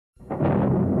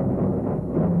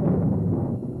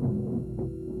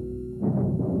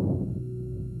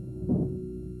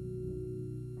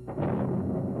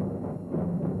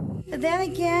But then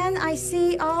again, I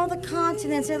see all the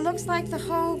continents. It looks like the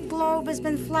whole globe has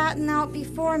been flattened out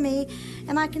before me,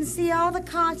 and I can see all the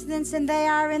continents, and they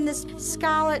are in this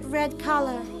scarlet red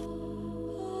color.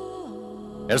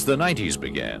 As the 90s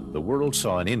began, the world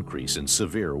saw an increase in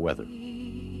severe weather.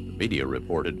 The media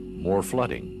reported more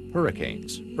flooding,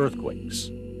 hurricanes,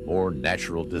 earthquakes, more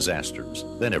natural disasters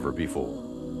than ever before.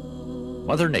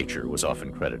 Mother Nature was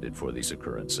often credited for these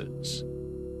occurrences.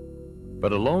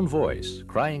 But a lone voice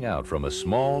crying out from a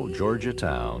small Georgia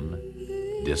town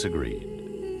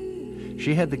disagreed.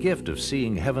 She had the gift of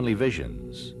seeing heavenly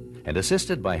visions, and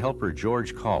assisted by helper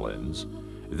George Collins,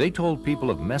 they told people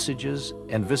of messages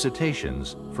and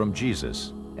visitations from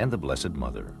Jesus and the Blessed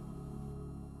Mother.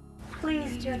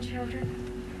 Please, dear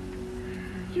children,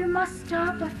 you must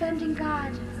stop offending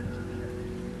God.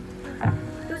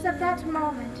 It was at that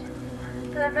moment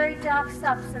that a very dark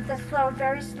substance that flowed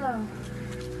very slow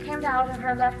came out of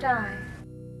her left eye.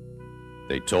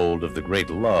 They told of the great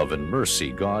love and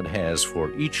mercy God has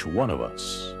for each one of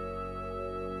us.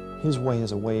 His way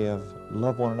is a way of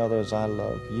love one another as I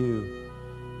love you,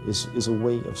 is a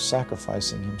way of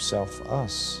sacrificing himself for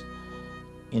us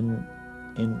in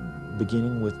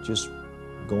beginning with just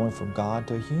going from God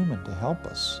to a human to help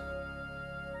us.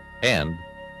 And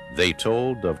they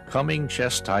told of coming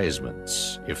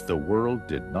chastisements if the world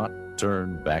did not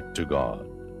turn back to God.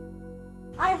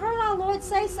 I heard our Lord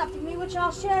say something to me which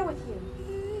I'll share with you.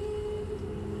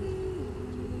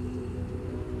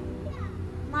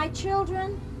 My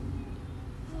children,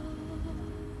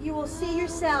 you will see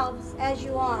yourselves as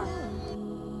you are.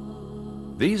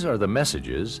 These are the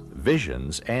messages,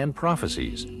 visions, and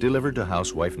prophecies delivered to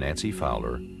housewife Nancy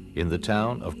Fowler in the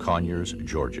town of Conyers,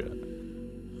 Georgia.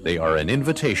 They are an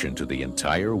invitation to the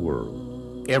entire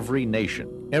world, every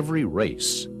nation, every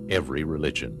race, every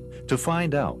religion, to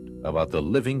find out about the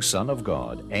living Son of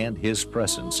God and his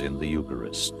presence in the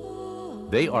Eucharist.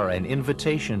 They are an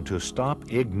invitation to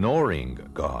stop ignoring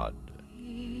God.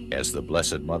 As the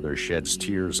Blessed Mother sheds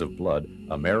tears of blood,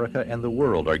 America and the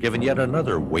world are given yet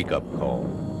another wake-up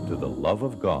call to the love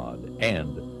of God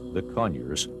and the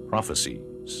Conyers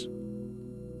Prophecies.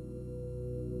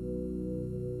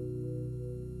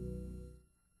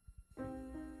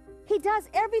 He does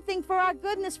everything for our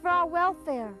goodness, for our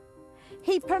welfare.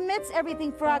 He permits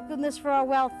everything for our goodness, for our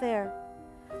welfare.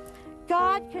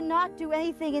 God cannot do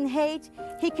anything in hate.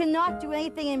 He cannot do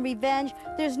anything in revenge.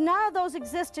 There's none of those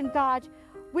exist in God.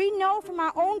 We know from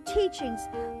our own teachings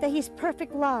that he's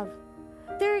perfect love.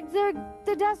 So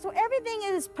everything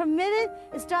that is permitted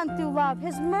is done through love,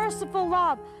 his merciful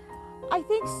love. I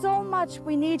think so much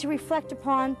we need to reflect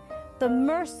upon the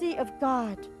mercy of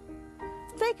God.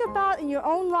 Think about in your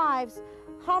own lives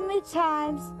how many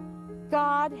times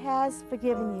God has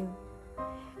forgiven you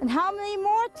and how many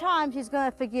more times he's going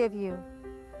to forgive you.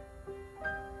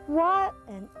 What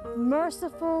a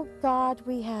merciful God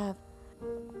we have.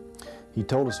 He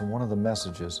told us in one of the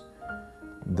messages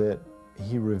that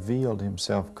he revealed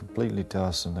himself completely to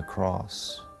us in the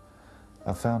cross.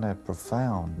 I found that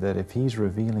profound, that if he's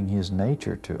revealing his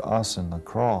nature to us in the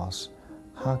cross,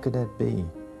 how could that be?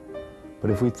 But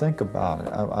if we think about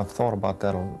it, I've thought about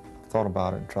that,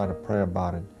 and tried to pray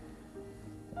about it.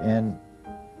 And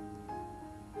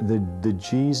the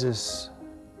Jesus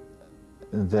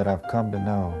that I've come to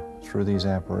know through these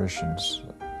apparitions,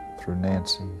 through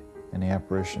Nancy and the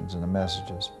apparitions and the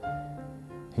messages,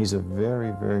 he's a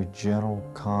very, very gentle,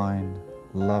 kind,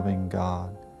 loving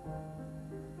God.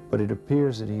 But it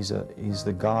appears that he's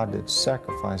the God that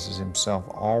sacrifices himself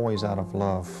always out of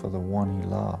love for the one he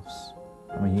loves.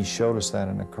 I mean, he showed us that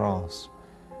in the cross.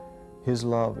 His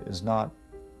love is not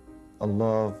a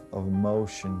love of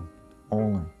emotion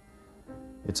only.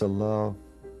 It's a love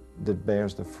that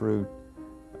bears the fruit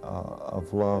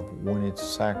of love when it's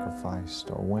sacrificed,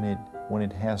 or when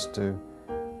it has to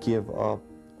give up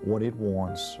what it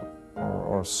wants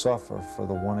or suffer for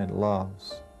the one it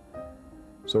loves.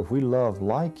 So if we love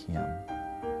like him,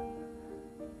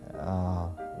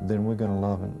 then we're going to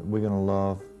love it. We're going to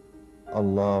love a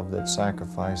love that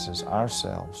sacrifices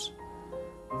ourselves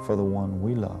for the one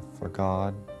we love, for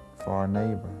God, for our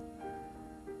neighbor.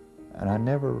 And I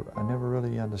never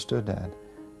really understood that.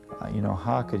 You know,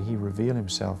 how could he reveal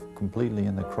himself completely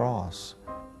in the cross?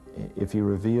 If he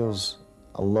reveals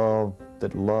a love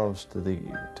that loves to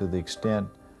the extent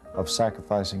of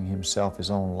sacrificing himself,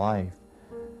 his own life,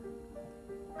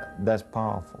 that's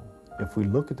powerful. If we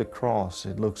look at the cross,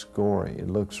 it looks gory, it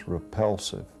looks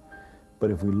repulsive. But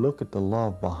if we look at the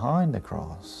love behind the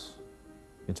cross,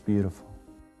 it's beautiful.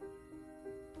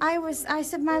 I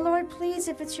said, my Lord, please,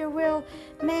 if it's your will,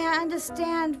 may I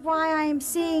understand why I am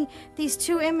seeing these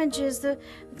two images,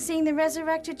 seeing the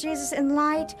resurrected Jesus in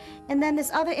light, and then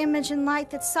this other image in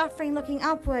light that's suffering, looking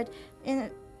upward.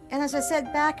 And as I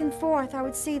said, back and forth, I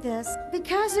would see this.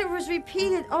 Because it was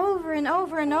repeated over and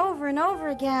over and over and over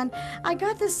again, I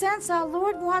got the sense our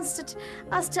Lord wants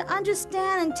us to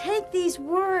understand and take these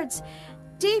words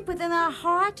deep within our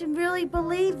heart and really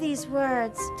believe these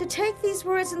words, to take these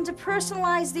words and to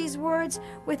personalize these words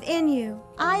within you.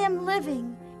 I am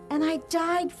living and I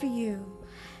died for you.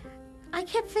 I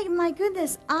kept thinking, my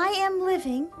goodness, I am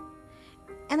living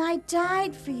and I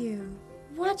died for you.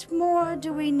 What more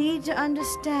do we need to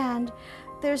understand?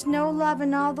 There's no love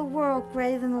in all the world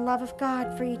greater than the love of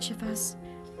God for each of us.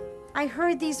 I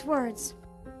heard these words,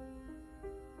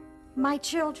 my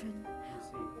children,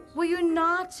 will you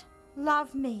not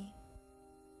love me?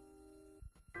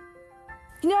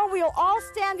 You know, we'll all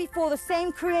stand before the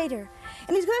same Creator.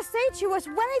 And He's going to say to us,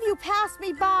 when have you passed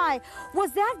me by?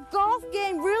 Was that golf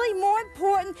game really more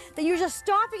important than you just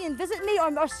stopping and visit me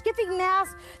or skipping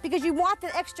Mass because you want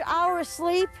that extra hour of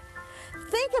sleep?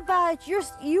 Think about it.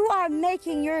 You are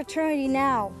making your eternity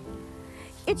now.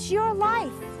 It's your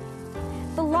life.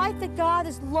 The life that God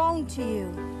has loaned to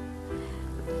you.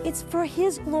 It's for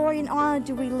His glory and honor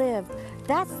do we live.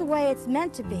 That's the way it's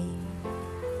meant to be.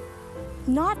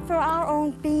 Not for our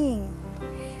own being.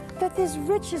 But there's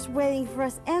riches waiting for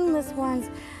us, endless ones.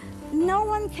 No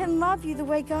one can love you the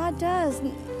way God does.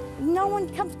 No one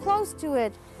comes close to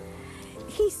it.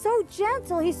 He's so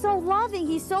gentle, He's so loving,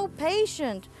 He's so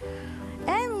patient.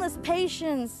 Endless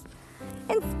patience.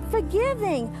 And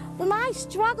forgiving. When I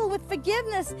struggle with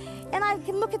forgiveness and I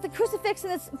can look at the crucifix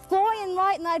and it's glowing in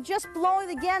light and I've just blown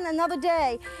it again another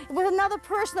day with another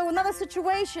person or another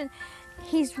situation,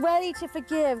 He's ready to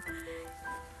forgive.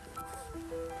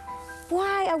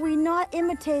 Why are we not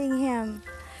imitating Him?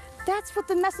 That's what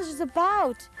the message is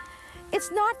about.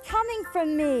 It's not coming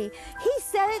from me. He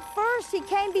said it first. He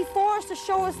came before us to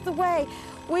show us the way.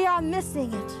 We are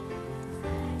missing it.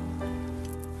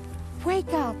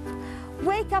 Wake up.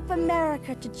 Wake up,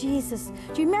 America, to Jesus.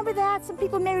 Do you remember that? Some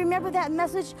people may remember that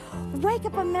message. Wake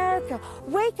up, America.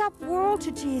 Wake up, world,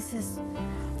 to Jesus.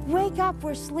 Wake up,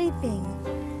 we're sleeping.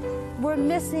 We're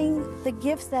missing the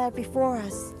gifts that are before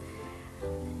us.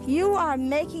 You are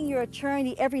making your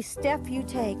eternity every step you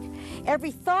take, every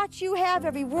thought you have,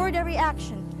 every word, every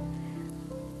action.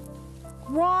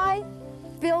 Why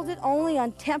build it only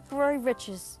on temporary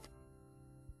riches?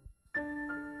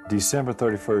 December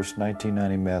 31st,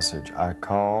 1990 message. I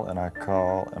call and I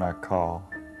call and I call.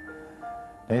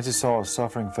 Nancy saw a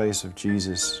suffering face of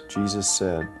Jesus. Jesus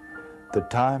said, "The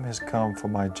time has come for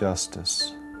my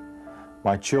justice.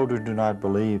 My children do not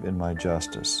believe in my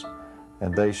justice,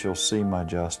 and they shall see my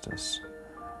justice.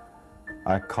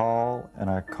 I call and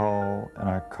I call and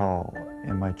I call,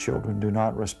 and my children do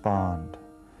not respond.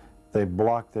 They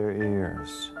block their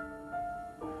ears.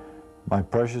 My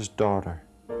precious daughter,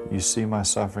 you see my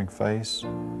suffering face?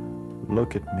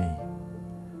 Look at me.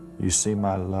 You see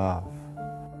my love.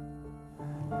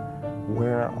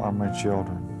 Where are my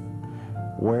children?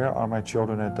 Where are my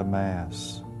children at the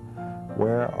Mass?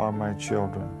 Where are my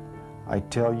children? I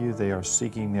tell you, they are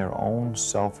seeking their own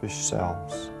selfish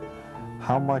selves.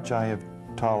 How much I have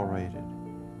tolerated.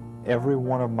 Every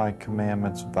one of my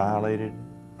commandments violated,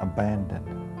 abandoned.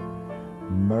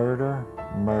 Murder,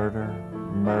 murder,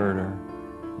 murder.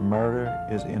 Murder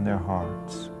is in their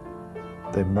hearts.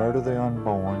 They murder the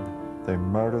unborn. They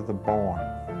murder the born.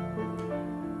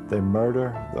 They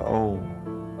murder the old.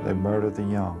 They murder the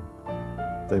young.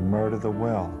 They murder the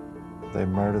well. They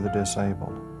murder the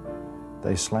disabled.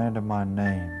 They slander my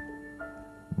name,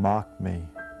 mock me,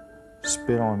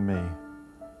 spit on me,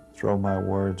 throw my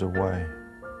words away.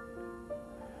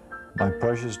 My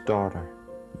precious daughter,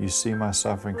 you see my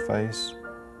suffering face?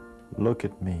 Look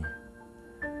at me.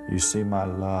 You see my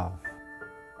love.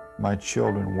 My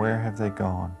children, where have they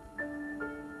gone?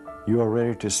 You are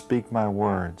ready to speak my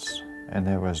words, and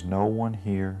there is no one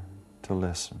here to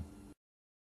listen.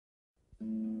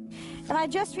 And I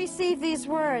just received these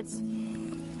words.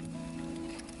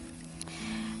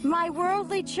 My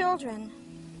worldly children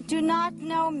do not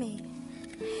know me.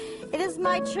 It is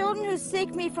my children who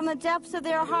seek me from the depths of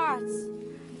their hearts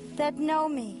that know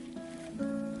me.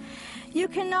 You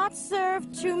cannot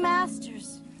serve two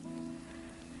masters.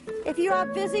 If you are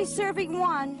busy serving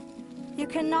one, you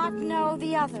cannot know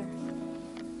the other.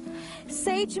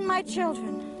 Say to my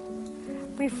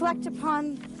children, reflect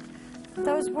upon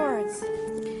those words.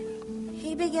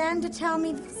 He began to tell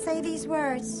me to say these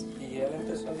words.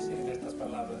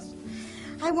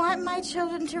 I want my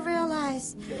children to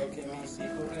realize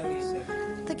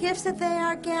the gifts that they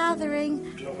are gathering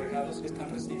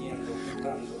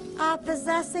are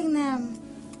possessing them.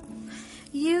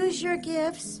 Use your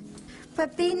gifts,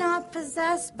 but be not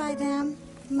possessed by them.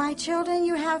 My children,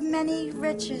 you have many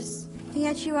riches,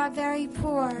 yet you are very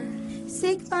poor.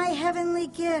 Seek my heavenly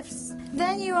gifts,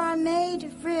 then you are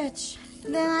made rich.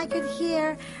 Then I could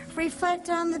hear, reflect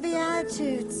on the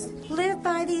Beatitudes, live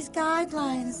by these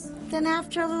guidelines. Then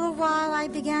after a little while I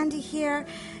began to hear,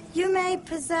 you may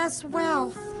possess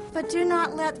wealth, but do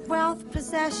not let wealth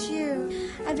possess you.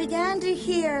 I began to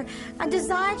hear a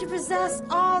desire to possess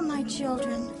all my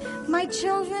children. My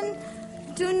children,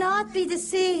 do not be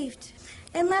deceived,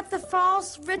 and let the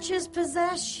false riches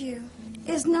possess you.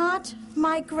 Is not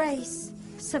my grace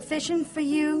sufficient for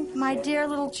you, my dear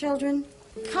little children?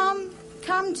 Come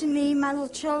to me, my little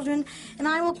children, and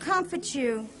I will comfort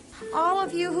you. All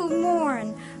of you who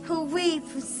mourn, who weep,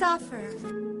 who suffer.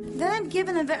 Then I'm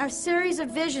given a series of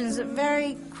visions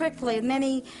very quickly,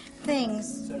 many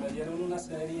things.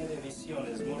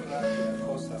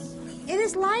 It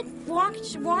is like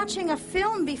watching a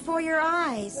film before your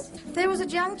eyes. There was a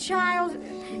young child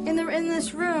in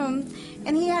this room,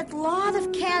 and he had a lot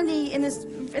of candy in his.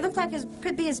 It looked like it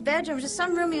could be his bedroom. Just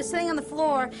some room. He was sitting on the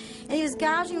floor, and he was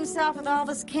gouging himself with all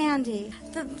this candy.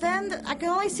 Then I could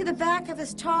only see the back of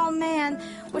this tall man,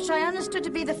 which I understood to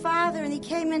be the father, and he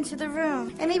came into the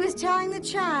room. And he was telling the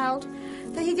child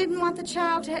that he didn't want the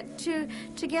child to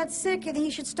get sick, and he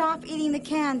should stop eating the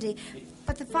candy.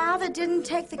 But the father didn't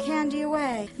take the candy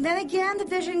away. Then again the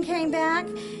vision came back.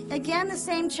 Again the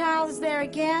same child is there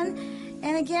again.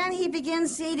 And again he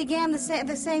begins to eat again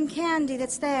the same candy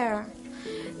that's there.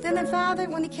 Then the father,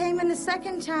 when he came in the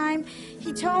second time,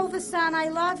 he told the son, I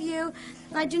love you,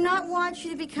 and I do not want you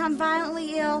to become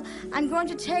violently ill. I'm going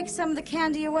to take some of the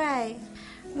candy away.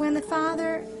 When the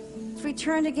father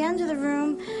returned again to the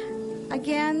room,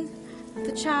 again,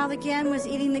 the child again was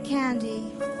eating the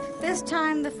candy. This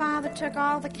time the father took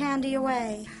all the candy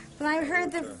away. When I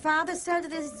heard the father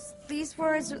said these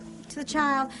words to the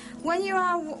child, when you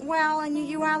are well and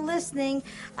you are listening,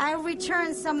 I will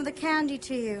return some of the candy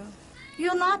to you.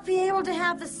 You'll not be able to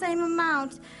have the same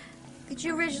amount that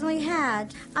you originally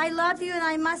had. I love you and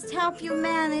I must help you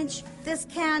manage this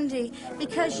candy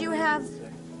because you have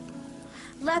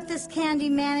let this candy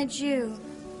manage you.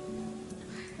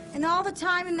 And all the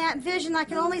time in that vision, I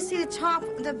could only see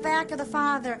the back of the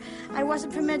father. I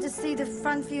wasn't permitted to see the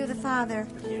front view of the father.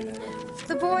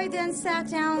 The boy then sat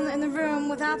down in the room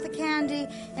without the candy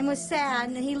and was sad,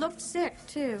 and he looked sick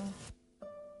too.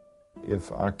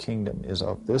 If our kingdom is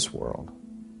of this world,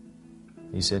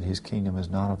 he said his kingdom is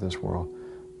not of this world,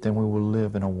 then we will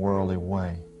live in a worldly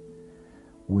way.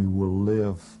 We will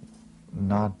live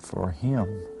not for him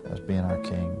as being our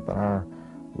king, but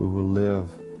we will live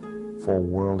for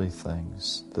worldly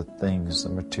things, the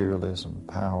materialism,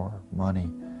 power, money,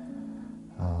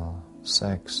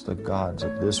 sex, the gods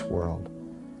of this world.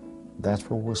 That's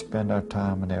where we'll spend our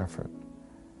time and effort.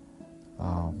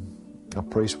 A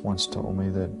priest once told me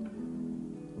that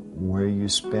where you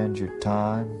spend your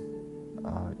time,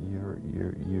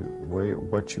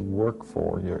 what you work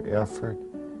for, your effort,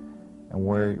 and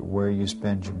where you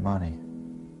spend your money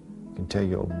can tell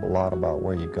you a lot about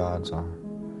where your gods are.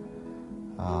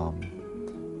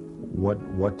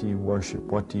 What do you worship?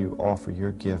 What do you offer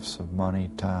your gifts of money,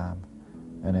 time,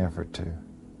 and effort to?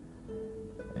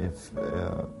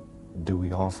 Do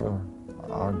we offer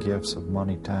our gifts of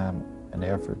money, time, and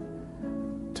effort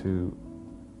to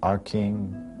our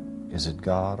King? Is it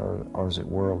God or is it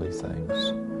worldly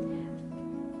things?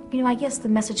 I guess the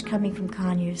message coming from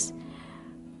Conyers,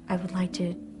 I would like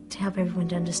to help everyone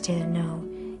to understand and know,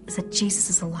 is that Jesus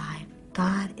is alive.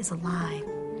 God is alive.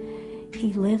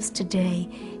 He lives today.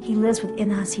 He lives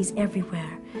within us. He's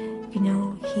everywhere.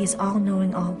 He is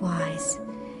all-knowing, all-wise.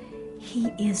 He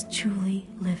is truly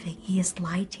living. He is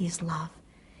light. He is love.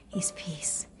 He's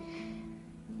peace.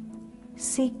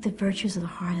 Seek the virtues of the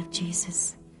heart of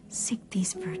Jesus. Seek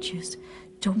these virtues.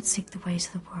 Don't seek the ways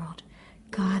of the world.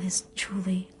 God is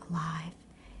truly alive.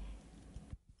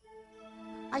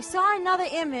 I saw another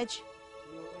image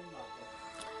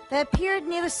that appeared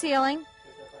near the ceiling.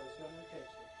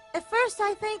 At first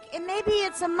I think maybe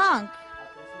it's a monk.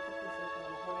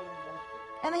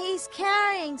 And he's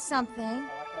carrying something.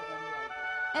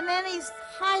 And then he's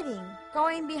hiding,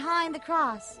 going behind the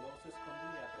cross.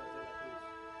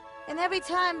 And every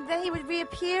time, then he would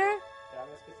reappear.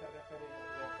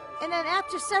 And then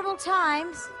after several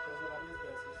times,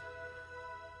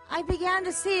 I began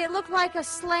to see it looked like a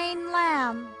slain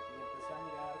lamb.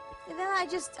 And then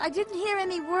I didn't hear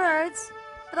any words,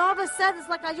 but all of a sudden it's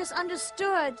like I just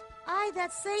understood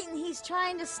That's Satan. He's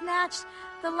trying to snatch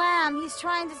the lamb. He's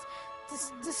trying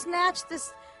to snatch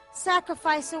this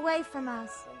sacrifice away from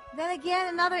us. Then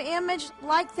again, another image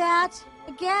like that.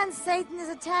 Again, Satan is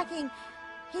attacking.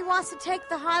 He wants to take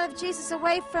the heart of Jesus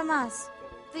away from us.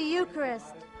 The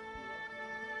Eucharist.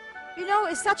 You know,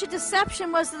 it's such a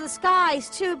deception was the disguise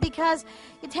too, because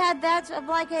it had that of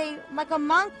like a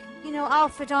monk, you know,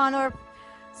 outfit on, or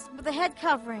with a head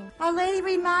covering. Our Lady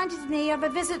reminded me of a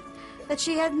visit that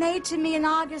she had made to me on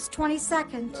August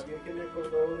 22nd.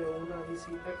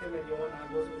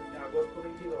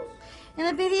 In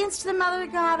obedience to the Mother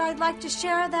of God, I'd like to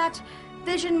share that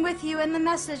vision with you and the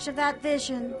message of that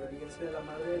vision.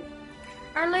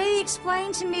 Our Lady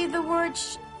explained to me the word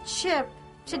ship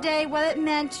today, what it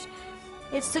meant.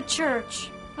 It's the church.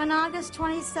 On August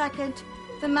 22nd,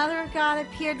 the Mother of God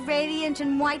appeared radiant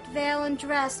in white veil and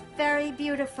dress, very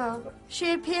beautiful.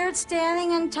 She appeared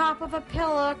standing on top of a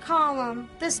pillar, a column.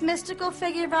 This mystical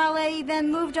figure of Our Lady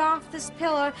then moved off this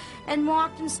pillar and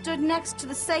walked and stood next to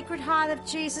the Sacred Heart of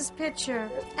Jesus picture.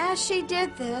 As she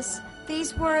did this,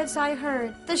 these words I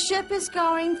heard: "The ship is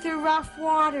going through rough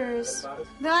waters."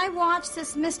 Then I watched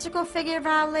this mystical figure of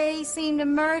Our Lady seem to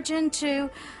merge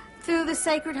through the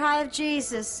Sacred Heart of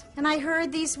Jesus. And I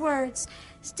heard these words: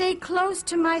 "Stay close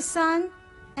to my son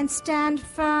and stand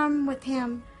firm with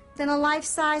him." Then a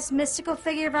life-size mystical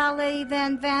figure of Our Lady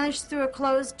then vanished through a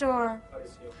closed door.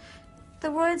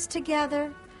 The words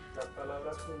together: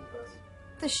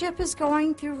 "The ship is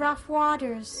going through rough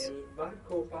waters.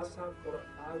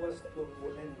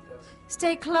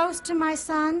 Stay close to my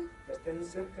son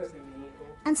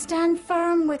and stand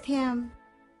firm with him."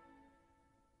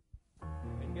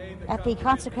 At the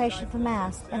consecration for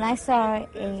Mass, and I saw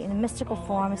in a mystical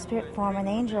form, a spirit form, an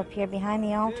angel appear behind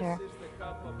the altar.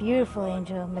 Beautiful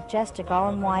angel, majestic, all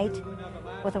in white,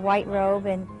 with a white robe,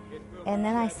 and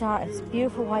then I saw this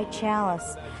beautiful white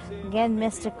chalice, again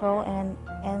mystical, and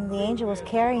the angel was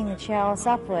carrying the chalice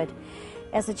upward.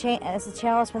 As the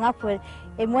chalice went upward,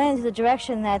 it went into the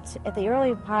direction that at the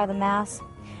earlier part of the Mass,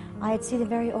 I had seen a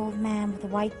very old man with a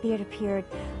white beard appeared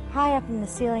high up in the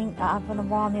ceiling, up on the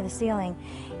wall near the ceiling.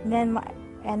 And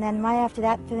then right after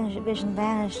that vision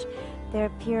vanished, there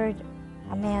appeared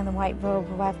a man in a white robe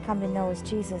who I've come to know as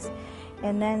Jesus.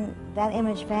 And then that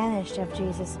image vanished of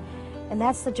Jesus. And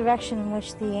that's the direction in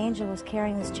which the angel was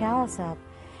carrying this chalice up.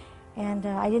 And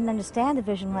I didn't understand the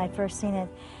vision when I'd first seen it.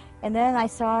 And then I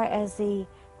saw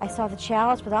the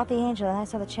chalice without the angel, and I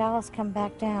saw the chalice come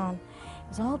back down. It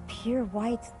was all pure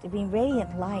white, being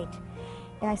radiant light.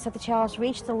 And I saw the chalice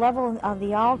reach the level of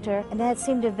the altar, and then it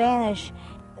seemed to vanish.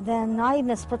 Then, not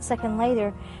even a split second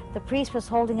later, the priest was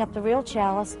holding up the real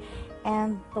chalice,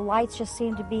 and the lights just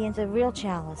seemed to be into the real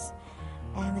chalice.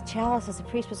 And the chalice, as the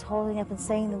priest was holding up and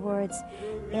saying the words,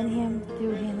 "In him,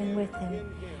 through him, and with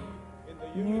him.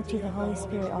 In unity of the Holy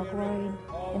Spirit, all glory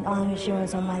and honor is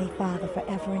yours, Almighty Father,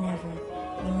 forever and ever.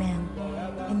 Amen."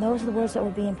 And those are the words that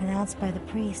were being pronounced by the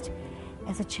priest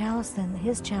as the chalice, then,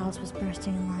 his chalice was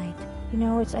bursting in light. You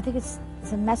know, I think it's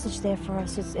a message there for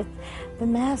us. The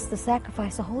Mass, the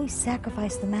sacrifice, the holy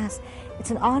sacrifice of the Mass,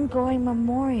 it's an ongoing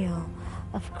memorial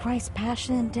of Christ's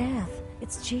passion and death.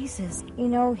 It's Jesus. You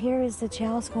know, here is the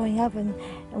chalice going up, and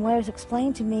what was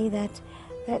explained to me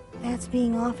that's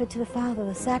being offered to the Father,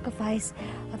 the sacrifice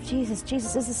of Jesus.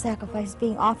 Jesus is the sacrifice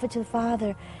being offered to the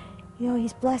Father. You know,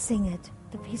 he's blessing it.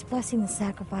 He's blessing the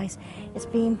sacrifice. It's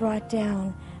being brought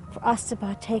down for us to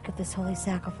partake of this holy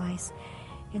sacrifice,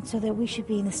 and so that we should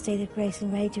be in a state of grace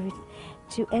and ready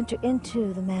to enter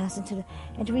into the Mass and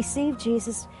to receive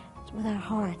Jesus with our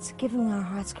hearts, giving our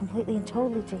hearts completely and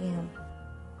totally to him.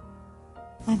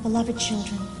 My beloved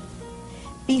children,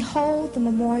 behold the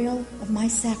memorial of my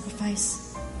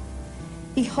sacrifice.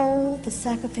 Behold the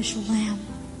sacrificial lamb.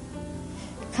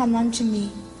 Come unto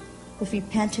me with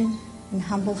repentant and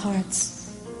humble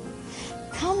hearts.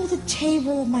 Come to the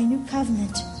table of my new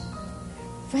covenant,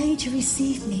 ready to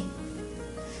receive me.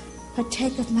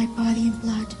 Partake of my body and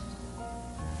blood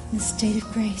in a state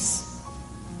of grace.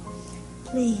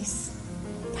 Please,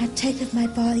 partake of my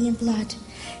body and blood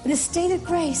in a state of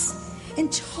grace, in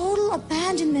total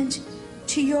abandonment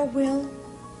to your will,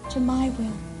 to my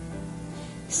will.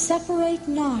 Separate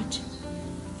not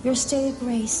your state of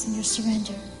grace and your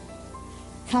surrender.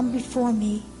 Come before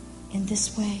me in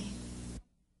this way.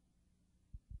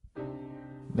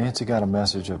 Nancy got a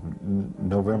message of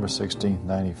November 16th,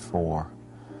 94.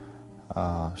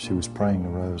 She was praying the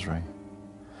rosary.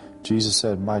 Jesus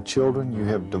said, "My children, you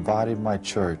have divided my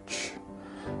church.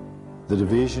 The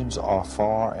divisions are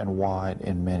far and wide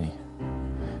and many.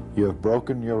 You have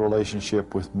broken your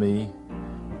relationship with me,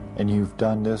 and you've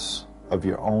done this of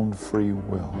your own free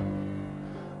will.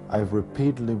 I have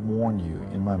repeatedly warned you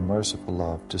in my merciful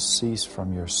love to cease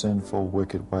from your sinful,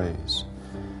 wicked ways.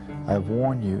 I have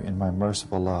warned you in my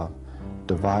merciful love,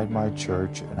 divide my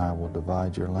church and I will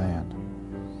divide your land.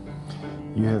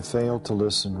 You have failed to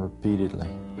listen repeatedly.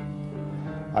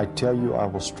 I tell you I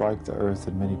will strike the earth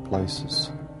in many places.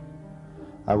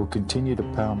 I will continue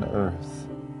to pound the earth.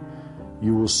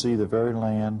 You will see the very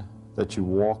land that you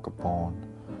walk upon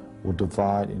will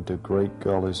divide into great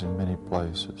gullies in many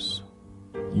places.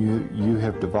 You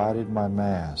have divided my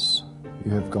mass.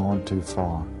 You have gone too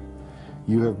far.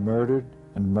 You have murdered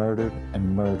and murdered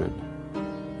and murdered.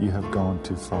 You have gone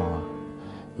too far.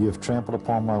 You have trampled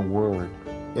upon my word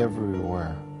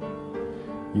everywhere.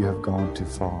 You have gone too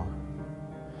far.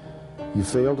 You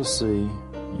fail to see.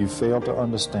 You fail to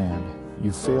understand.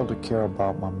 You fail to care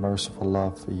about my merciful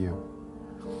love for you.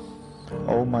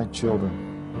 Oh, my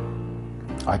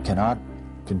children, I cannot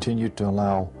continue to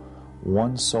allow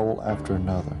one soul after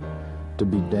another to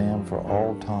be damned for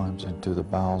all times into the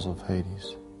bowels of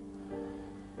Hades.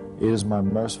 It is my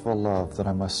merciful love that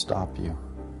I must stop you.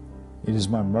 It is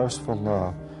my merciful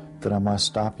love that I must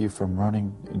stop you from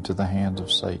running into the hands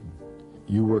of Satan.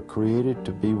 You were created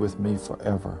to be with me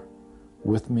forever,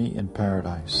 with me in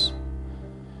paradise.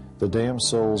 The damned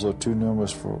souls are too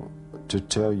numerous to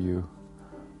tell you,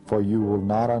 for you will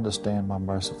not understand my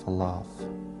merciful love.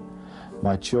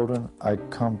 My children, I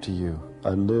come to you. I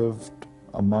lived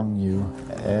among you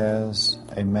as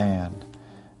a man,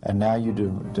 and now you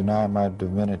deny my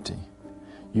divinity.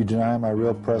 You deny my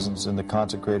real presence in the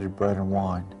consecrated bread and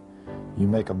wine. You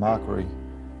make a mockery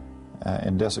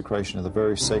and desecration of the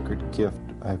very sacred gift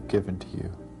I have given to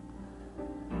you.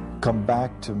 Come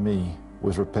back to me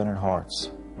with repentant hearts,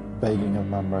 begging of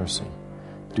my mercy.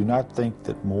 Do not think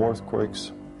that more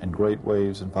earthquakes and great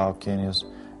waves and volcanoes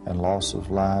and loss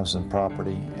of lives and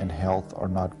property and health are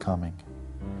not coming.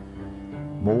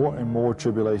 More and more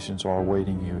tribulations are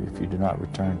awaiting you if you do not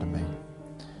return to me.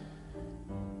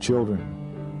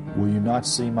 Children, will you not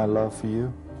see my love for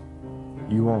you?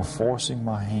 You are forcing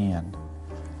my hand.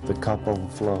 The cup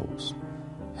overflows.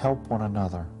 Help one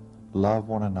another. Love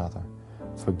one another.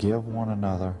 Forgive one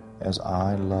another as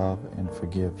I love and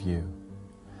forgive you.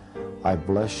 I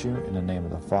bless you in the name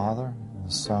of the Father, and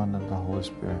the Son, and the Holy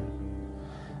Spirit.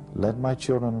 Let my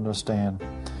children understand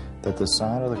that the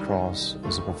sign of the cross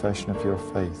is a profession of your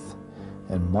faith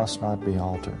and must not be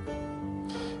altered.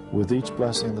 With each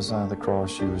blessing of the sign of the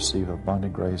cross, you receive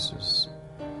abundant graces.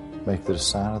 Make the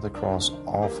sign of the cross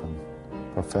often,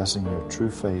 professing your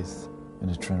true faith in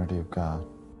the Trinity of God.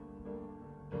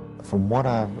 From what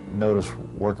I've noticed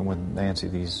working with Nancy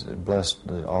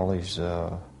all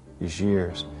these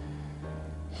years,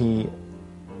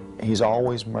 he's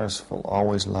always merciful,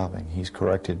 always loving. He's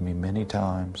corrected me many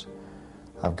times.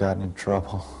 I've gotten in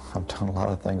trouble. I've done a lot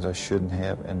of things I shouldn't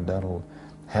have and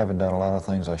haven't done a lot of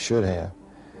things I should have.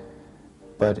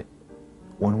 But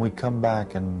when we come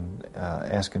back and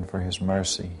asking for His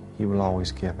mercy, He will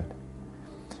always give it.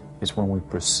 It's when we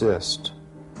persist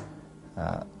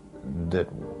that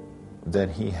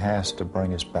He has to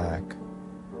bring us back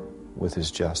with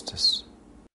His justice.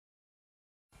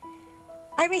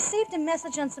 I received a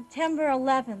message on September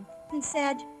 11th and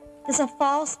said, "There's a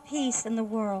false peace in the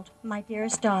world, my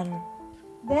dearest daughter."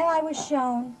 Then I was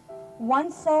shown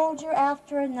one soldier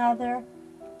after another,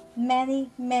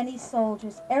 many, many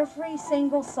soldiers. Every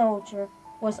single soldier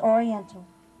was Oriental.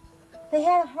 They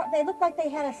looked like they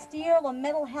had a steel or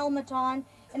metal helmet on,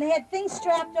 and they had things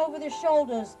strapped over their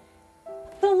shoulders.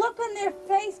 The look on their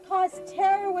face caused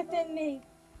terror within me.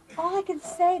 All I can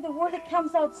say, the word that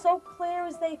comes out so clear,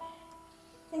 is they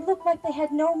looked like they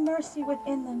had no mercy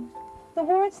within them. The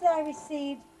words that I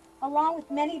received, along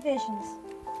with many visions.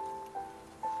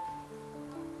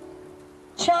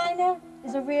 China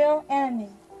is a real enemy.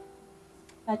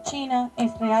 La China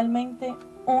es realmente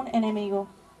un enemigo.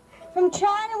 From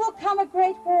China will come a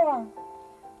great war.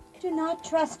 Do not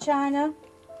trust China.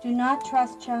 Do not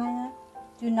trust China.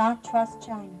 Do not trust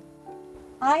China.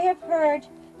 I have heard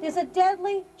there's a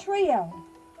deadly trio.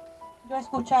 Yo he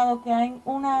escuchado que hay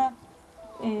un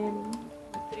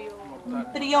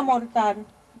trío mortal.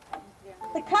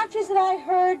 The countries that I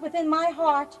heard within my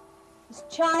heart was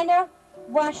China,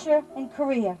 Russia, and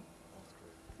Korea.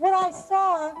 What I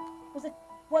saw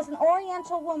was an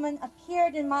Oriental woman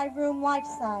appeared in my room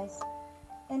life-size,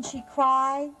 and she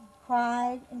cried,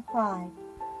 cried, and cried.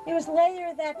 It was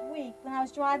later that week when I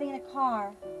was driving in a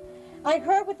car. I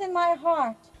heard within my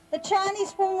heart the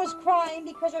Chinese woman was crying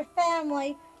because her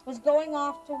family was going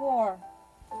off to war.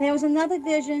 There was another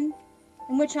vision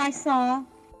in which I saw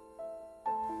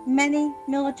many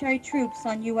military troops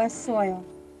on U.S. soil.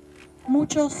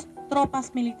 Muchos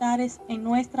tropas militares en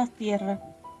nuestras tierras.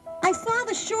 I saw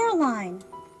the shoreline.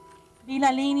 Vi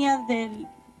la línea de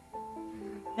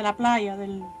la playa,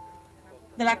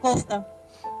 de la costa.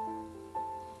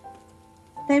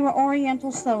 They were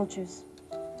Oriental soldiers,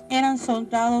 Eran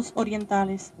soldados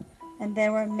orientales. and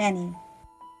there were many.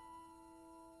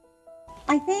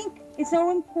 I think it's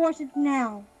so important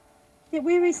now that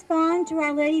we respond to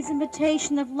Our Lady's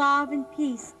invitation of love and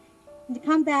peace and to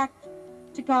come back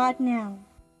to God now.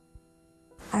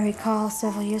 I recall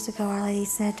several years ago Our Lady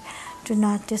said, do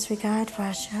not disregard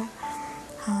Russia.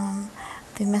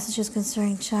 The messages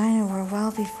concerning China were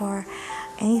well before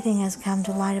anything has come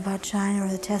to light about China or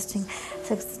the testing,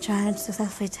 China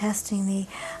successfully testing the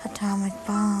atomic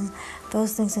bomb.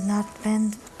 Those things had not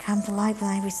come to light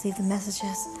when I received the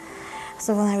messages.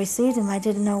 So when I received them, I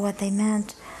didn't know what they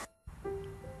meant.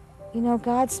 You know,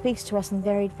 God speaks to us in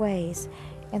varied ways,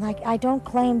 and I don't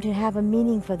claim to have a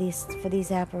meaning for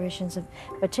these apparitions,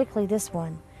 particularly this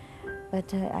one.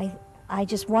 But I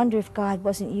just wonder if God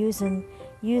wasn't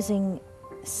using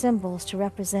symbols to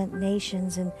represent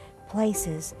nations and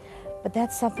places. But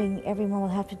that's something everyone will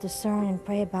have to discern and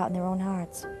pray about in their own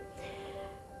hearts.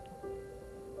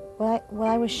 What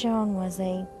I was shown was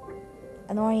an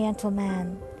Oriental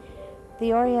man.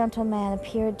 The Oriental man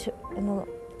appeared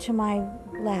to my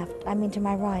left, to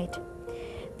my right.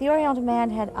 The Oriental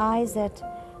man had eyes that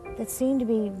seemed to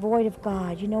be void of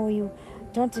God. You know, where you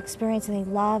don't experience any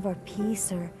love or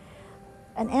peace or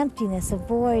an emptiness, a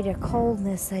void or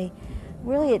coldness.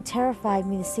 Really, it terrified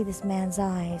me to see this man's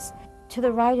eyes. To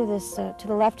the right of this, to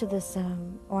the left of this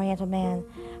Oriental man,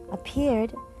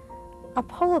 appeared a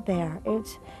polar bear.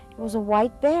 It was a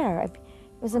white bear. It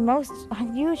was the most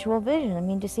unusual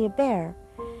vision. To see a bear,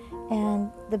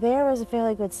 and the bear was a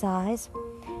fairly good size,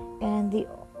 and the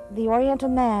Oriental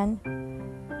man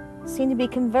seemed to be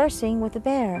conversing with the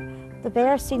bear. The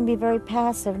bear seemed to be very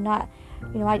passive. Not,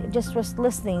 I just was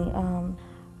listening.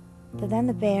 But then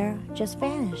the bear just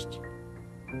vanished.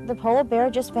 The polar bear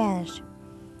just vanished.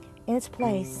 In its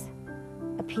place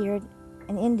appeared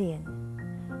an Indian.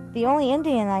 The only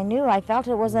Indian I knew, I felt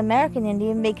it was an American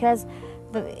Indian because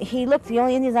the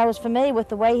only Indian I was familiar with,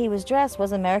 the way he was dressed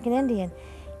was American Indian.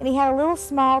 And he had a little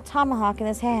small tomahawk in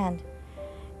his hand.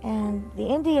 And the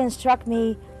Indian struck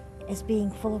me as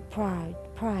being full of pride,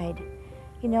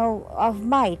 of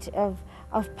might, of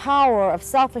power, of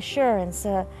self-assurance.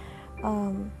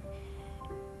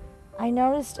 I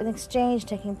noticed an exchange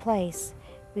taking place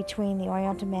between the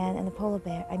Oriental man and the polar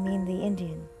bear, the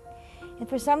Indian. And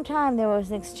for some time there was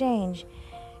an exchange,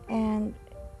 and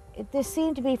there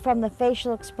seemed to be, from the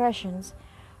facial expressions,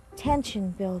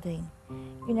 tension building,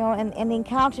 and the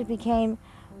encounter became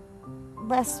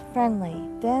less friendly.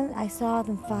 Then I saw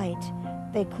them fight.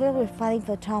 They clearly were fighting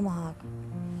for the tomahawk,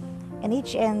 and they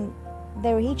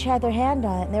each had their hand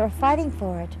on it, and they were fighting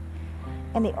for it.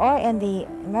 And the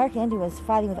American Indian was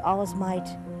fighting with all his might.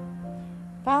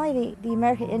 Finally, the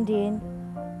American Indian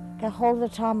got hold of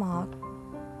the tomahawk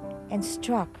and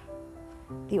struck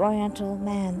the Oriental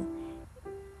man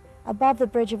above the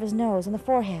bridge of his nose in the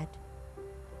forehead.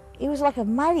 It looked like a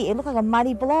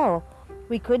mighty blow.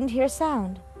 We couldn't hear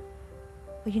sound.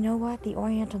 But you know what? The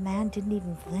Oriental man didn't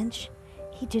even flinch.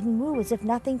 He didn't move, as if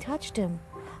nothing touched him.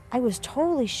 I was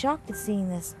totally shocked at seeing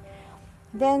this.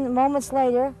 Then, moments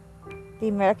later, the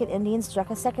American Indian struck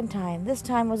a second time. This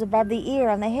time was above the ear,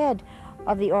 on the head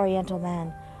of the Oriental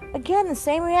man. Again, the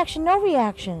same reaction, no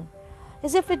reaction,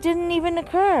 as if it didn't even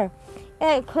occur.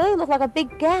 And it clearly looked like a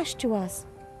big gash to us.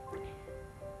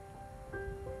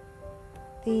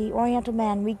 The Oriental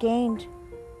man regained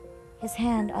his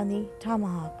hand on the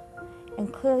tomahawk,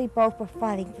 and clearly both were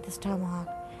fighting for this tomahawk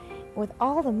with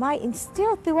all the might. And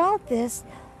still, throughout this,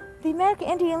 the American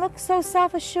Indian looked so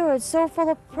self-assured, so full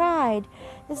of pride,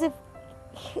 as if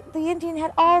the Indian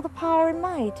had all the power and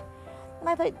might. And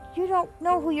I thought, you don't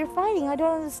know who you're fighting. I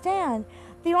don't understand.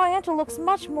 The Oriental looks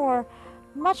much more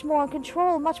in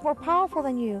control, much more powerful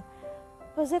than you.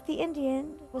 But as if the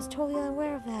Indian was totally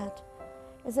unaware of that.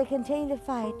 As they continued to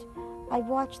fight, I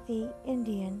watched the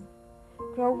Indian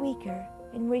grow weaker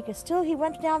and weaker. Still, he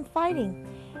went down fighting.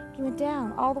 He went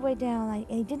down, all the way down,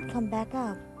 and he didn't come back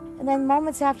up. And then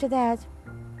moments after that,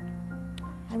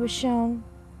 we were shown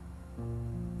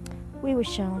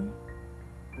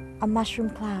a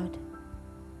mushroom cloud.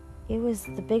 It was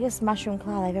the biggest mushroom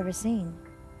cloud I've ever seen.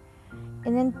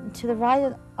 And then to the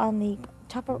right, on the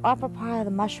upper part of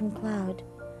the mushroom cloud,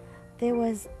 there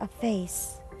was a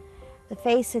face. The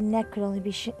face and neck could only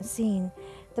be seen.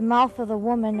 The mouth of the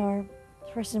woman or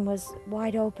person was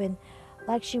wide open,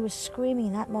 like she was screaming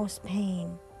in utmost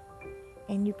pain.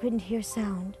 And you couldn't hear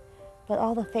sound, but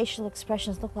all the facial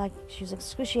expressions looked like she was in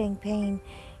excruciating pain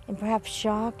and perhaps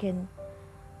shock and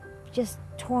just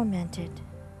tormented.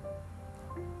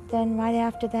 Then right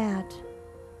after that,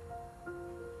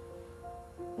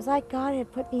 it was like God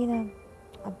had put me in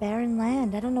a barren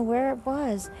land. I don't know where it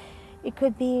was. It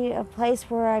could be a place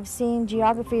where I've seen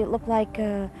geography. It looked like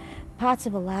parts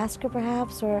of Alaska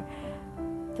perhaps, or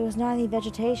there was not any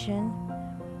vegetation,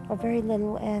 or very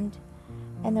little, and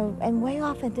way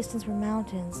off in the distance were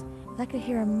mountains. I could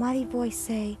hear a mighty voice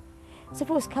say, as if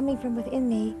it was coming from within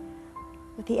me,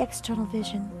 with the external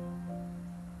vision,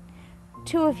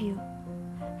 "Two of you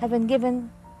have been given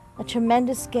a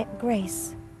tremendous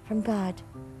grace from God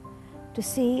to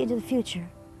see into the future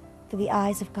through the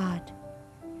eyes of God.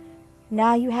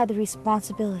 Now you have the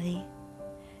responsibility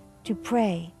to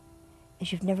pray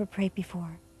as you've never prayed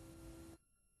before."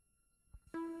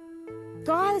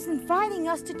 God is inviting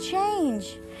us to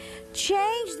change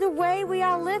the way we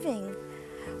are living,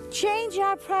 change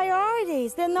our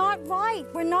priorities. They're not right.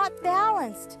 We're not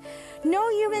balanced. No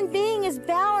human being is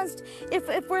balanced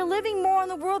if we're living more in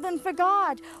the world than for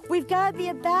God. We've got to be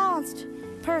a balanced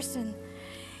person.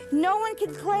 No one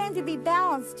can claim to be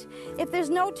balanced if there's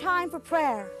no time for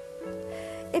prayer.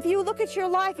 If you look at your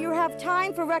life, you have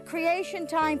time for recreation,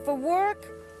 time for work,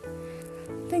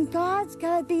 then God's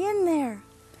got to be in there.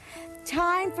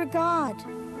 Time for God.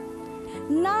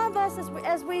 None of us,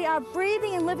 as we are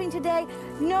breathing and living today,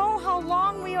 know how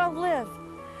long we will live.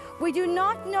 We do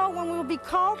not know when we will be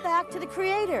called back to the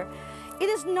Creator. It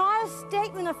is not a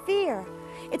statement of fear.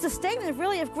 It's a statement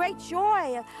really of great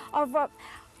joy,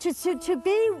 to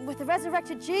be with the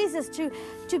resurrected Jesus,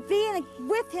 to be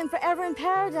with Him forever in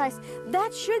paradise.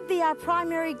 That should be our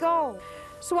primary goal.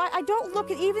 So I don't look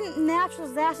at even natural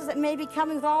disasters that may be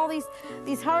coming with all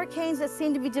these hurricanes that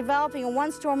seem to be developing, and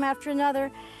one storm after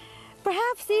another.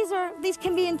 Perhaps these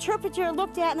can be interpreted or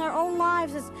looked at in our own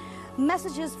lives as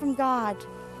messages from God.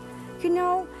 You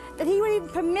know, that He would even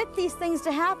permit these things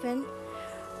to happen.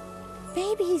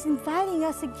 Maybe He's inviting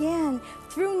us again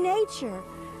through nature.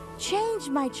 Change,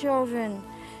 my children.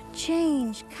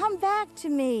 Change. Come back to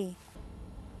me.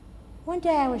 One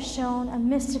day I was shown a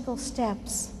mystical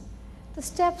steps. The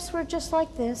steps were just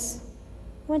like this.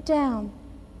 Went down.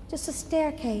 Just a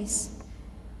staircase.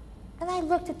 And I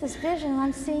looked at this vision and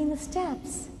I'm seeing the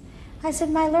steps. I said,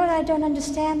 "My Lord, I don't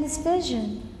understand this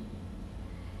vision."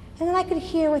 And then I could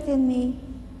hear within me,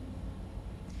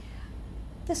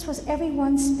 this was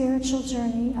everyone's spiritual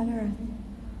journey on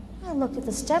earth. I looked at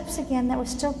the steps again that was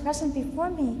still present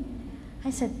before me. I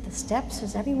said, "The steps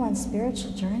was everyone's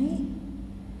spiritual journey?"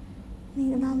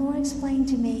 And the Lord explained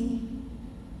to me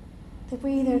that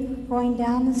we're either going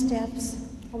down the steps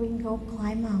or we can go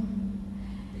climb up.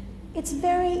 It's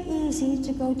very easy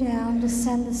to go down,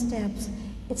 descend the steps.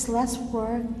 It's less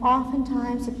work.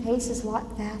 Oftentimes the pace is a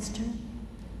lot faster.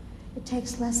 It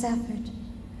takes less effort.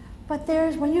 But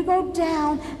when you go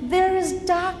down, there is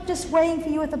darkness waiting for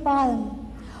you at the bottom.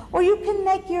 Or you can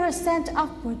make your ascent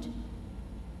upward.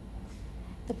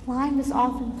 The climb is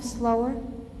often slower,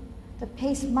 the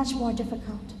pace much more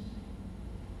difficult.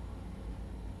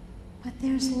 But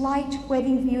there's light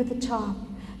waiting for you at the top.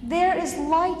 There is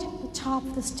light at the top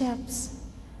of the steps.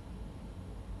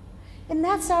 And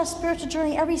that's our spiritual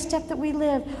journey, every step that we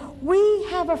live. We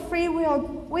have a free will.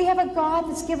 We have a God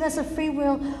that's given us a free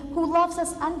will who loves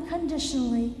us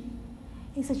unconditionally.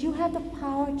 He says, "You have the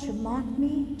power to mock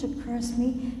me, to curse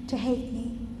me, to hate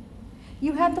me.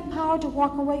 You have the power to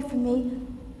walk away from me,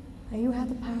 or you have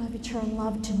the power to return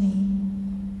love to me.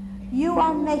 You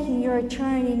are making your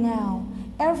eternity now.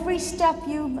 Every step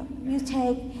you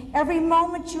take, every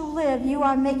moment you live, you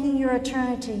are making your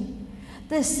eternity.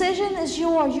 The decision is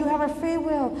yours. You have a free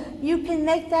will. You can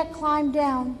make that climb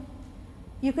down.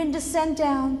 You can descend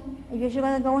down, because you're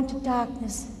going to go into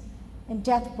darkness, and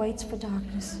death waits for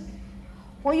darkness.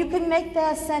 Or you can make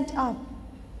that ascent up,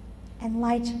 and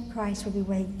light, Christ, will be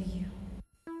waiting for you."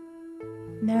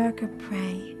 America,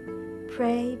 pray.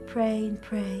 Pray, pray, and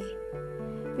pray.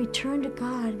 Return to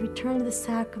God. Return to the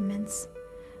sacraments.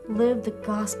 Live the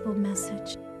gospel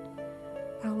message.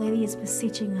 Our Lady is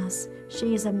beseeching us.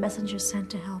 She is a messenger sent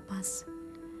to help us.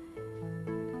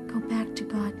 Go back to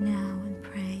God now and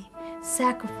pray.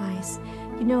 Sacrifice.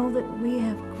 You know that we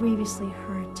have grievously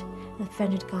hurt and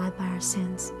offended God by our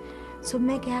sins. So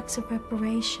make acts of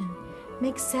reparation.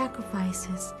 Make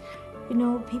sacrifices. You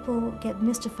know, people get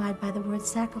mystified by the word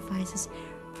sacrifices.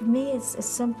 For me, it's a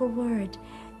simple word.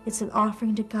 It's an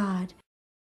offering to God.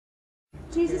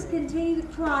 Jesus continued to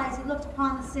cry as he looked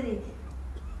upon the city.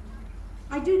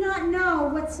 "I do not know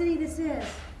what city this is,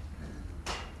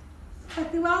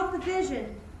 but throughout the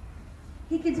vision,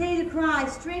 He continued to cry. A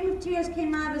stream of tears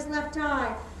came out of his left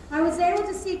eye. I was able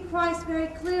to see Christ very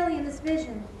clearly in this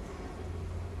vision.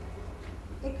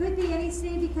 It could be any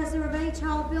scene because there were many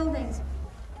tall buildings.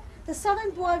 The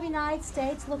southern border of the United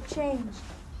States looked changed.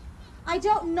 I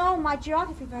don't know my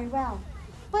geography very well,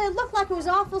 but it looked like it was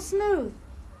awful smooth.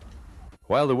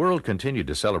 While the world continued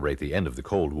to celebrate the end of the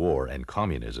Cold War and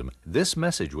communism, this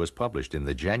message was published in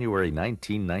the January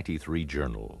 1993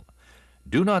 journal.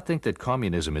 Do not think that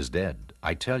communism is dead.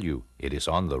 I tell you, it is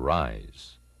on the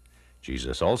rise.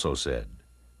 Jesus also said,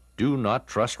 do not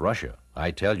trust Russia. I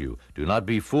tell you, do not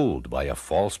be fooled by a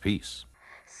false peace.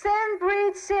 Sin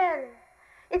breeds sin.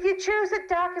 If you choose the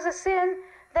dark as a sin,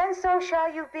 then so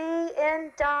shall you be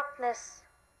in darkness.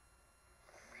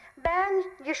 Then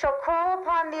you shall crawl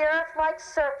upon the earth like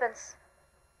serpents.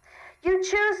 You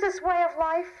choose this way of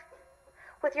life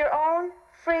with your own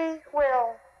free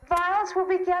will. Violence will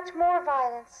beget more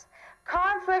violence.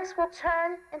 Conflicts will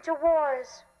turn into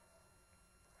wars.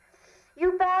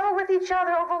 You battle with each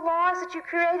other over laws that you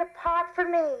create apart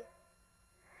from me.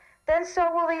 Then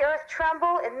so will the earth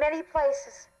tremble in many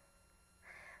places.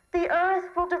 The earth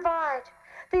will divide.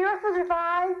 The earth will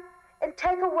divide and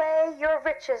take away your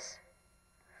riches.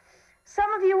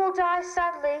 Some of you will die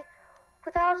suddenly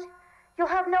you'll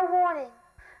have no warning.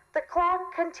 The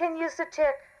clock continues to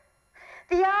tick.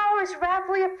 The hour is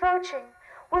rapidly approaching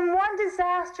when one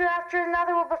disaster after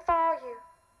another will befall you.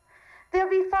 There'll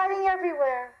be fighting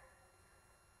everywhere.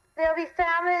 There'll be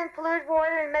famine and polluted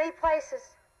water in many places.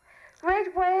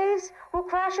 Great waves will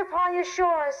crash upon your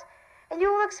shores, and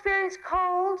you will experience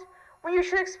cold when you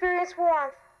should experience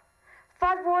warmth.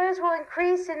 Flood waters will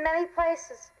increase in many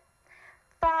places.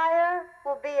 Fire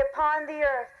will be upon the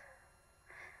earth.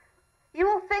 You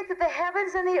will think that the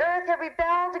heavens and the earth have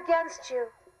rebelled against you.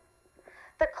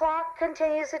 The clock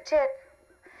continues to tick.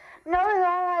 Know that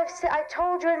all I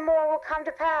told you and more will come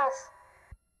to pass.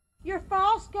 Your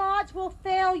false gods will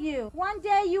fail you. One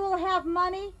day you will have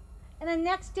money, and the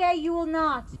next day you will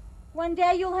not. One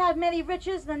day you'll have many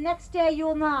riches, and the next day you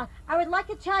will not. I would like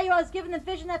to tell you I was given a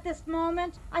vision at this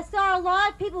moment. I saw a lot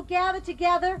of people gathered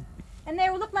together, and they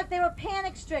looked like they were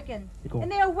panic-stricken.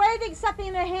 And they were waving something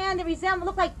in their hand that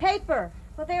looked like paper,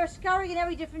 but they were scurrying in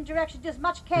every different direction, just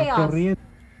much chaos.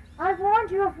 I've warned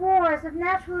you of wars, of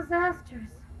natural disasters,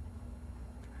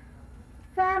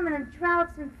 famine and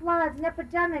droughts and floods and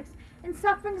epidemics and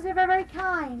sufferings of every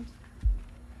kind.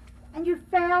 And you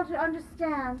fail to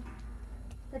understand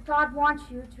that God wants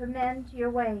you to amend your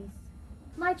ways.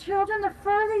 My children, the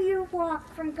further you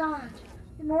walk from God,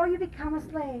 the more you become a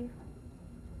slave.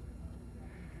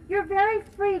 Your very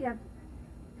freedom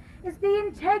is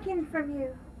being taken from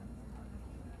you.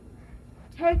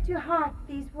 Take to heart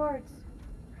these words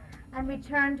and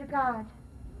return to God.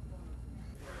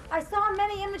 I saw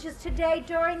many images today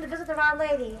during the visit of Our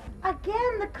Lady.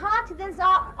 Again, the continents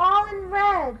are all in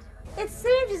red. It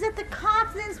seems as if the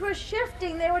continents were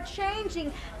shifting, they were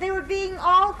changing, they were being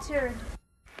altered.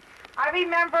 I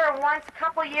remember once, a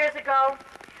couple years ago,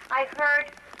 I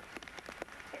heard,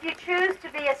 if you choose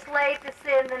to be a slave to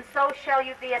sin, then so shall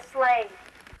you be a slave.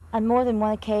 On more than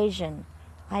one occasion,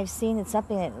 I've seen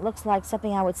something that looks like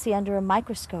something I would see under a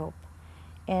microscope.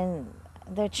 And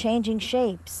they're changing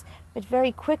shapes, but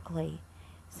very quickly.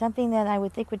 Something that I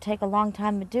would think would take a long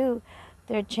time to do,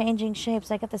 they're changing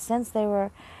shapes. I got the sense they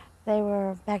were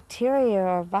bacteria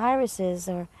or viruses,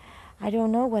 or I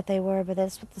don't know what they were, but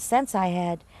that's what the sense I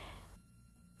had.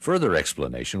 Further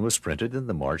explanation was printed in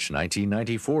the March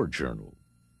 1994 journal.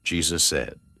 Jesus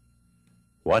said,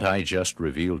 "What I just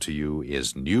revealed to you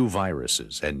is new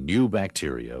viruses and new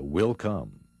bacteria will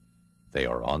come. They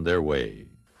are on their way."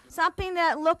 Something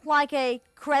that looked like a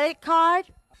credit card,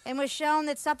 and was shown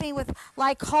that something with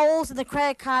like holes in the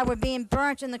credit card were being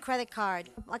burnt in the credit card,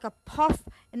 like a puff,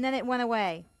 and then it went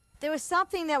away. There was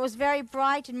something that was very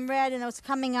bright and red, and it was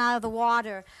coming out of the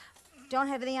water. Don't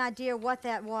have any idea what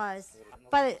that was,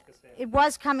 but it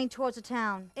was coming towards the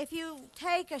town. If you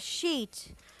take a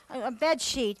sheet, a bed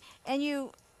sheet, and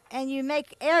you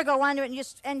make air go under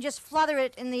it and just flutter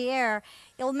it in the air,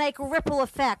 it'll make a ripple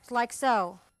effect, like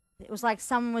so. It was like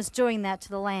someone was doing that to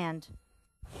the land.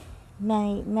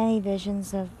 Many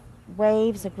visions of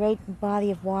waves, a great body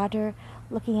of water,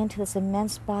 looking into this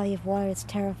immense body of water. It's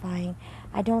terrifying.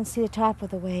 I don't see the top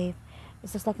of the wave.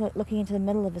 It's just like looking into the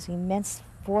middle of this immense,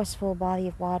 forceful body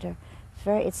of water.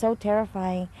 It's so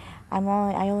terrifying. I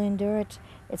only endure it.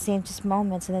 It seems just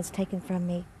moments, and it's taken from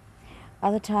me.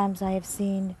 Other times I have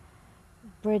seen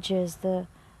bridges. I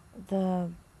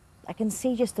can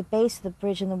see just the base of the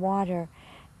bridge in the water.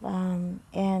 And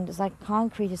it's like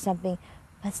concrete or something,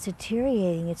 but it's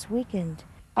deteriorating, it's weakened.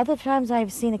 Other times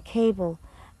I've seen a cable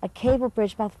a cable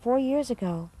bridge about 4 years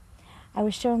ago. I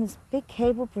was shown this big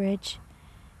cable bridge,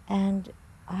 and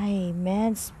an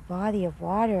immense body of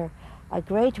water, a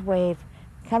great wave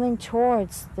coming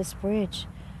towards this bridge.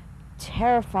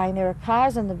 Terrifying. There are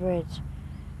cars on the bridge.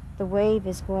 The wave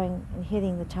is going and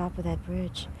hitting the top of that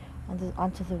bridge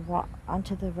onto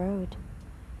the road.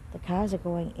 The cars are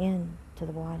going into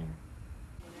the water.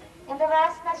 In the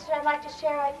last message I'd like to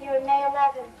share with you in May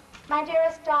 11, my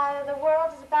dearest daughter, the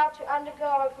world is about to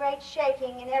undergo a great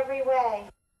shaking in every way.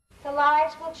 The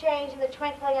lives will change in the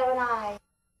twinkling of an eye.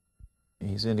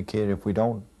 He's indicated if we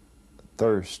don't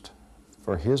thirst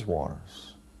for his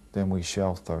waters, then we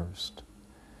shall thirst.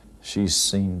 She's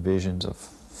seen visions of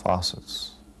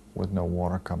faucets with no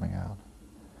water coming out.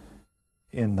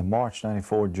 In the March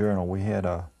 '94 journal, we had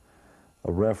a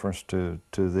reference to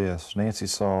this. Nancy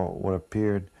saw what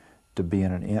appeared to be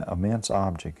an immense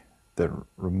object that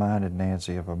reminded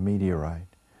Nancy of a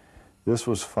meteorite. This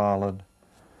was followed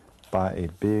by a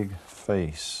big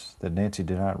face that Nancy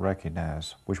did not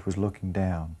recognize, which was looking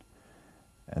down.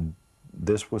 And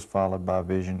this was followed by a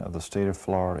vision of the state of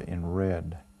Florida in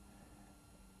red,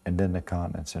 and then the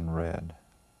continents in red.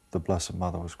 The Blessed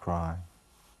Mother was crying.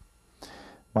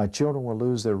 My children will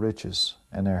lose their riches,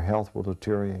 and their health will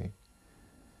deteriorate.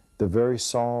 The very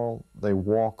soil they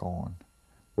walk on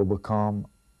will become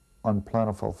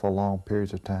unplentiful for long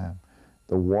periods of time.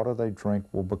 The water they drink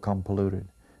will become polluted.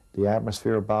 The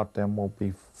atmosphere about them will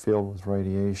be filled with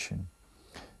radiation.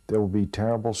 There will be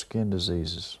terrible skin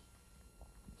diseases.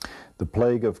 The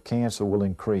plague of cancer will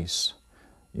increase.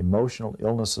 Emotional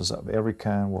illnesses of every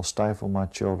kind will stifle my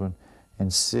children,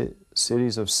 and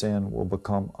cities of sin will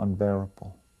become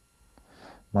unbearable.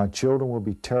 My children will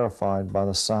be terrified by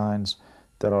the signs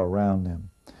that are around them,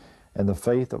 and the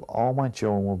faith of all my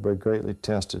children will be greatly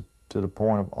tested to the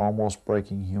point of almost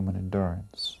breaking human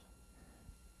endurance.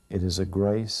 It is a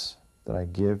grace that I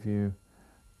give you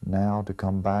now to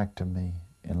come back to me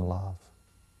in love.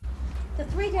 The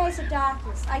 3 days of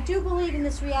darkness. I do believe in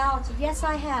this reality. Yes,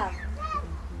 I have.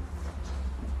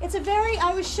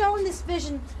 I was shown this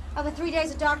vision of the 3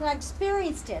 days of darkness. I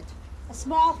experienced it, a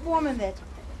small form of it.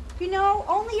 You know,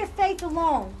 only your faith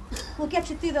alone will get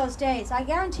you through those days. I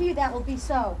guarantee you that will be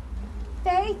so.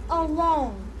 Faith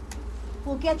alone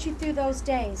will get you through those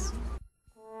days.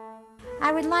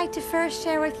 I would like to first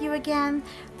share with you again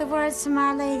the words from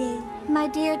Our Lady. My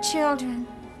dear children,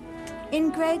 in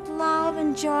great love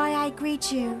and joy I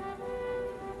greet you.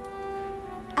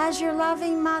 As your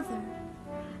loving mother,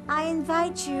 I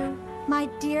invite you, my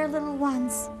dear little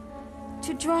ones,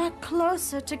 to draw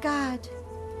closer to God.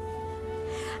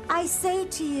 I say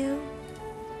to you,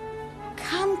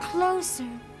 come closer.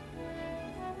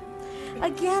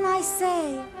 Again I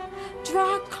say,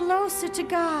 draw closer to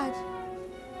God.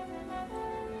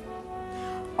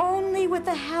 Only with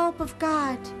the help of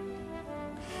God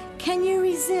can you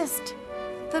resist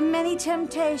the many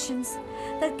temptations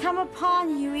that come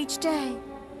upon you each day.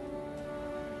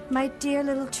 My dear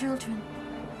little children,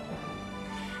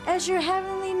 as your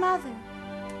heavenly mother,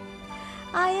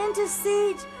 I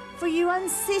intercede for you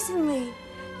unceasingly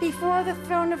before the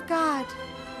throne of God.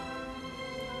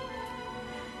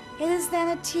 It is then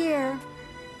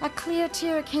a clear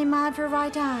tear came out of her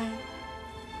right eye.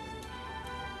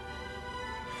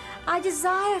 I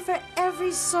desire for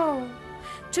every soul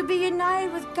to be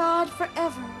united with God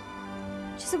forever.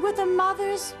 She said, with a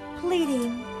mother's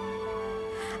pleading,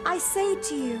 I say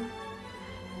to you,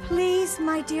 please,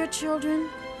 my dear children,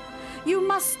 you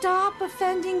must stop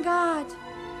offending God.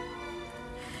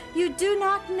 You do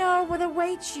not know what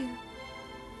awaits you.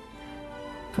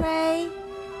 Pray,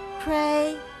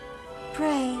 pray,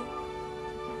 pray.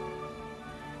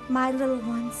 My little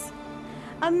ones,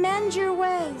 amend your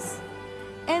ways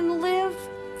and live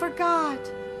for God.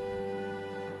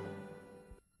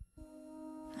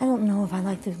 I don't know if I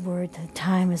like the word the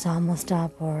time is almost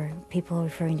up or people are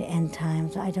referring to end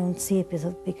times. I don't see it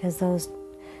because those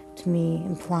to me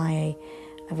imply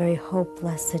a very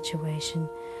hopeless situation.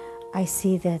 I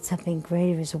see that something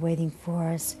greater is awaiting for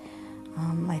us.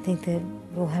 I think that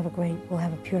we'll have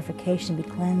a purification, be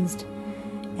cleansed,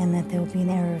 and that there will be an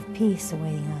era of peace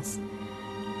awaiting us.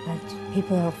 But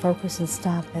people are focused and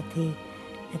stop at the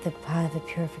part of the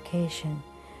purification.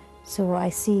 So I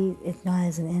see it not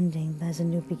as an ending, but as a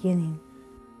new beginning.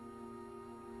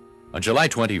 On July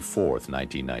 24th,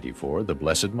 1994, the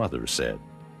Blessed Mother said,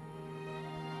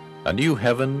 "A new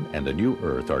heaven and a new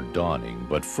earth are dawning,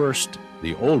 but first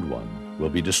the old one will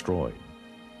be destroyed.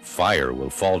 Fire will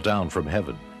fall down from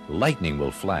heaven, lightning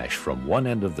will flash from one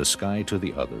end of the sky to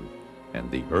the other, and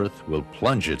the earth will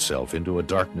plunge itself into a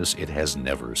darkness it has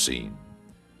never seen.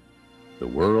 The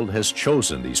world has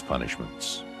chosen these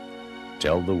punishments,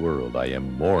 Tell the world I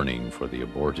am mourning for the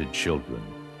aborted children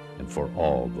and for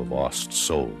all the lost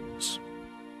souls.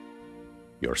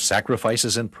 Your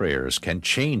sacrifices and prayers can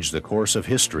change the course of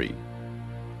history.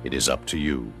 It is up to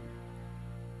you.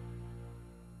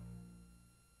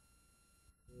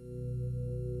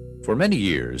 For many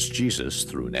years, Jesus,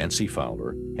 through Nancy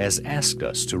Fowler, has asked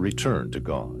us to return to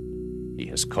God. He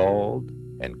has called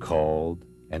and called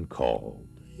and called.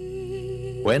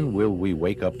 When will we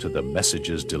wake up to the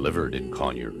messages delivered in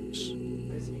Conyers?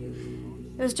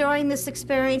 It was during this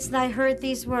experience that I heard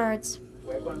these words.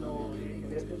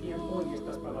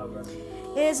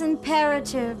 It is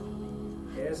imperative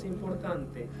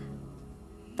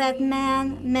that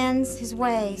man mends his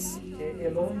ways.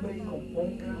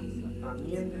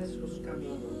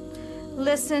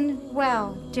 Listen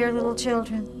well, dear little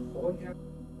children.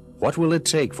 What will it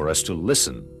take for us to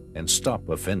listen and stop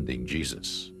offending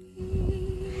Jesus?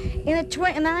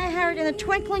 And I heard in the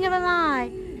twinkling of an eye,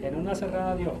 En una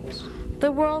cerrada de ojos,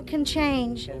 the world can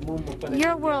change. el mundo puede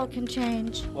Your cambiar. world can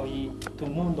change. Hoy tu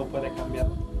mundo puede cambiar.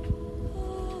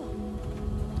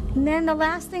 And then the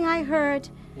last thing I heard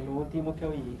Y lo último que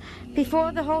oí,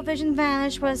 before the whole vision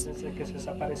vanished was, desde que se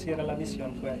desapareciera la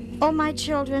visión, fue: "Oh, my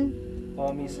children,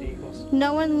 oh, mis hijos,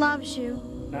 no one loves you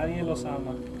nadie los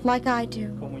ama like I do."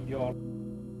 como yo.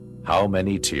 How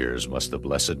many tears must the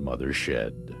Blessed Mother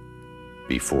shed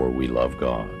before we love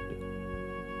God?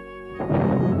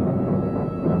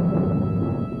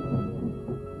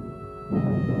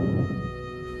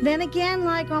 Then again,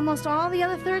 like almost all the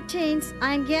other 13s,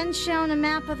 I'm again shown a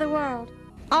map of the world.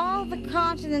 All the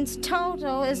continents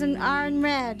total are in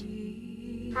red.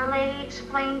 Our Lady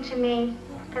explained to me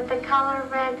that the color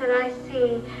red that I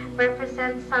see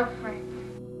represents suffering.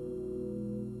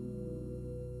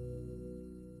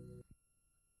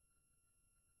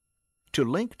 To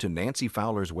link to Nancy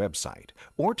Fowler's website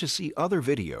or to see other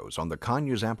videos on the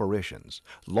Conyers apparitions,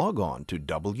 log on to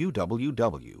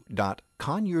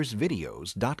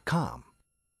www.conyersvideos.com.